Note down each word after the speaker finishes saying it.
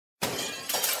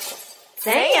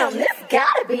Damn, this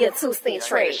gotta be a 2-cent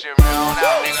trade.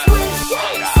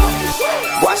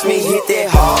 Watch me hit that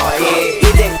hard, yeah.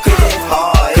 Hit that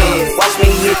hard, yeah. Watch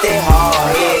me hit that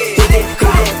hard, yeah. Hit that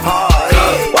hard,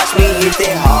 yeah. Watch me hit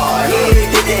that hard, yeah.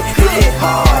 Hit that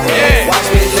hard, yeah. Watch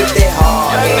me hit that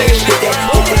hard, yeah. Hit that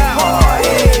hard,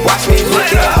 yeah. Watch me hit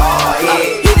that hard,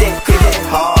 yeah. Hit that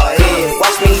hard, yeah.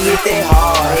 Watch me hit that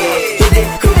hard, yeah. Hit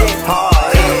that hard,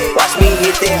 yeah. Watch me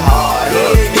hit that hard,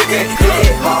 yeah. Hit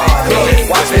that hard, yeah.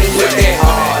 Watch me hit that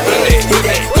hard, yeah. Hit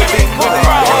that hard,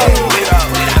 yeah.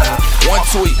 One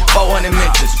tweet, 400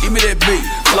 mentions, give me that beat,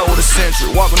 flow of the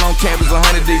century. Walking on campus,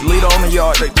 100 deep, lead on the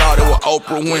yard, they thought it was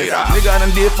Oprah Winfrey. Nigga, I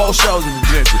done did 4 shows in the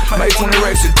gentry, made 20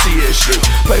 racks at TS shit.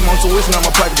 Played my tuition on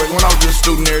my pocket break when I was just a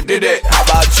student there, did that. How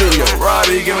about you, yo?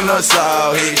 Robbie giving us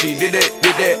all, hey, she did that,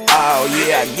 oh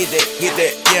yeah, I get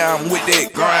that, yeah, I'm with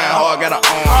that, grind hard, got her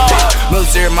on.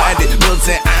 Military minded,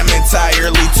 militant, I'm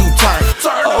entirely two-turned.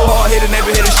 Oh, hard-headed,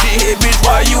 never hit a shit, bitch,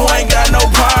 why you ain't got no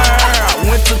burn? I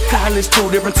went to college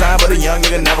 2 different times, but a young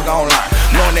nigga never gon' learn.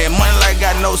 Knowing that money like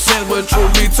got no sense, but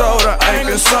truth be told, I ain't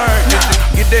concerned.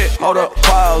 Get that, hold up,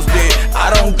 pause that. I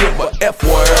don't give a F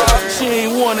word. She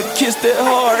ain't wanna kiss that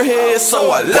hard head,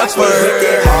 so I left her. Hit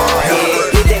that hard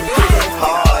head, hit that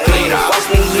hard head. Watch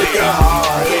me hit that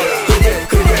hard head, hit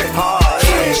that hard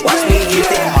head. Watch me hit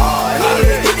that hard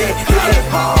head, hit that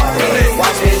hard head.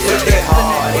 Watch me hit that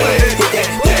hard head, hit that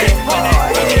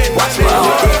hard head. Watch me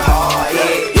hit that hard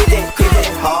head, hit that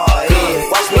hard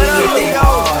head. Watch me hit that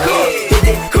hard head, hit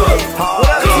that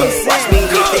hard head. Watch me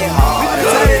hit that hard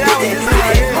head, hit that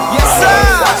hard head. Yes sir.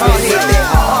 Watch me hit that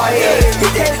hard head,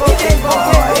 hit that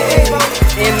hard head.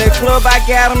 In the club, I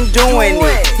got them doing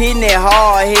it, hitting that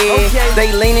hard head.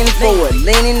 They leaning forward,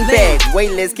 leaning back.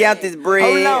 Wait, let's count this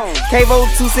bread. Cavo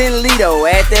 2-cent Lido,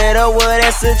 add that up, well,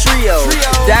 that's a trio.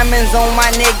 Diamonds on my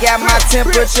neck, got my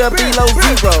temperature below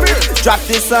 0. Drop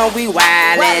this song, we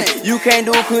wildin'. You can't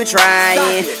do it, quit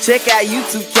trying. Check out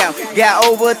YouTube count, got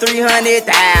over 300,000.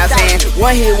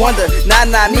 One hit wonder, not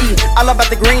me. All about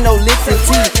the green, no licks and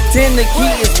tea. 10 the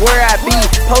key is where I be.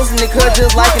 Posting the cut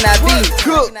just like an IV.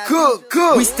 Cook.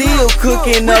 We still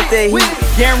cooking up the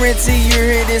heat. Guarantee you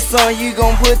hear this song, you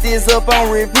gon' put this up on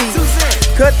repeat.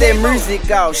 Cut that music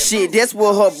off, shit, that's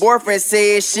what her boyfriend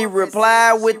said. She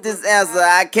replied with this answer,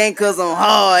 I can't cause I'm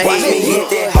hard. Watch me hit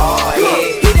that hard,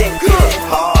 yeah. Hit that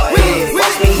hard, yeah.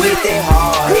 Watch me hit that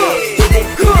hard, yeah. Hit that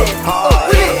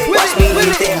hard, yeah. Watch me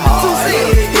hit that hard,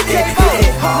 yeah. Hit that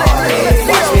hard, yeah.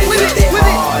 Watch me hit that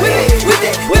hard, yeah. Hit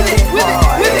that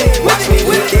hard, yeah. Watch me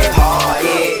hit that hard,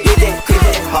 yeah. Hit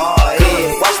that hard,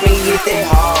 yeah. Watch me hit that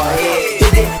hard, yeah.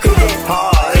 Hit that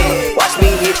hard, yeah. Watch me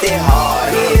hit that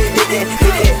hard, yeah. Hit that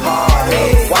hard,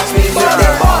 yeah. Watch me hit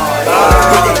that hard, yeah.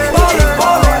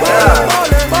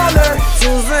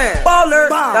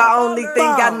 The only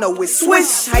thing I know is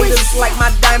swish. Haters like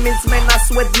my diamonds, man, I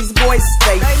swear these boys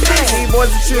stay. These boys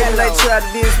are chillin', they try to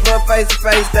diss, but face to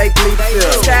face, they plead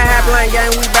feel. Sky high blind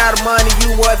gang, we bout the money,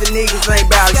 you other niggas ain't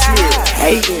bout shit.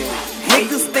 Hating.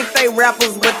 Niggas think they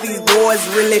rappers, but these boys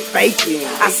really faking.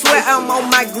 I swear I'm on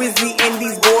my grizzly and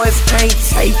these boys can't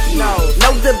take it.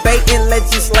 No debating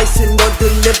legislation or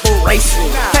deliberation.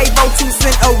 Cavo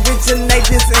 2-cent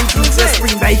originators and you just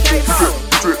remake it.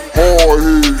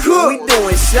 We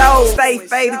doing shows, stay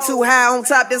faded too high on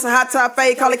top. This a hot top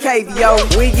fade, call it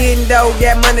KVO. We getting dough,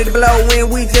 got money to blow, and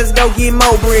we just go get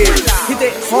more bread. Hit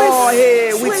that hard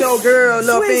head with your girl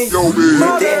up in your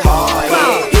bed. Hit that hard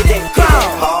head, hit that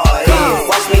hard head.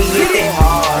 Watch me hit that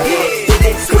hard head, hit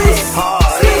that hard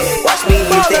head. Watch me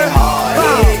hit that hard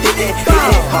head, hit that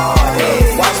hard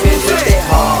head. Watch me hit that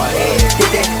hard head, hit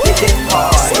that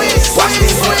hard head. Watch me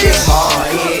hit that hard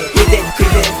head, hit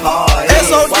that hard head.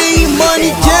 SOD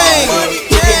money gang,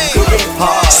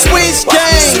 switch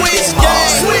gang,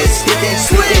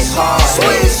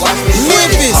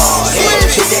 Memphis.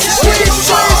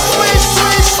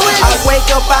 I wake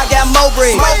up, I got more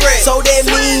bread, so that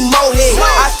mean more head.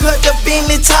 I cut the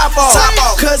Bentley top off,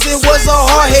 cause it was a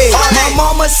hard head. My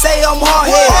mama say I'm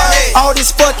hard head. All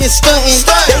this fucking stunting,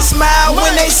 they smile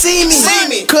when they see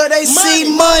me, cause they see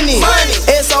money.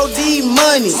 SOD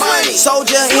money,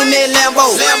 soldier in that Lambo.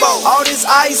 All this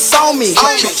ice on me,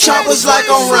 choppers like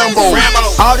on Rambo.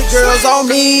 All the girls on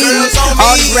me,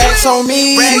 all the racks on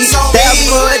me. That's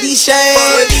for these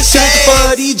shades, 50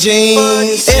 for these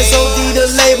jeans. SOD the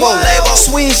label,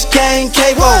 switch gang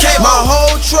cable. My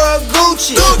whole truck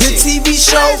Gucci, the TV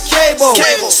show cable.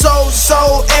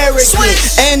 So arrogant,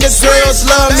 and the girls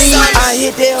love me. I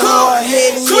hit that hard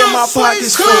head and get my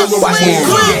pockets full. Watch me hit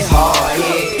that hard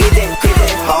head, hit that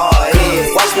hard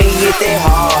head. Watch me hit that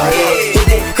hard head, hit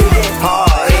that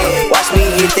hard head. Watch me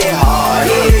hit that hard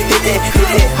head.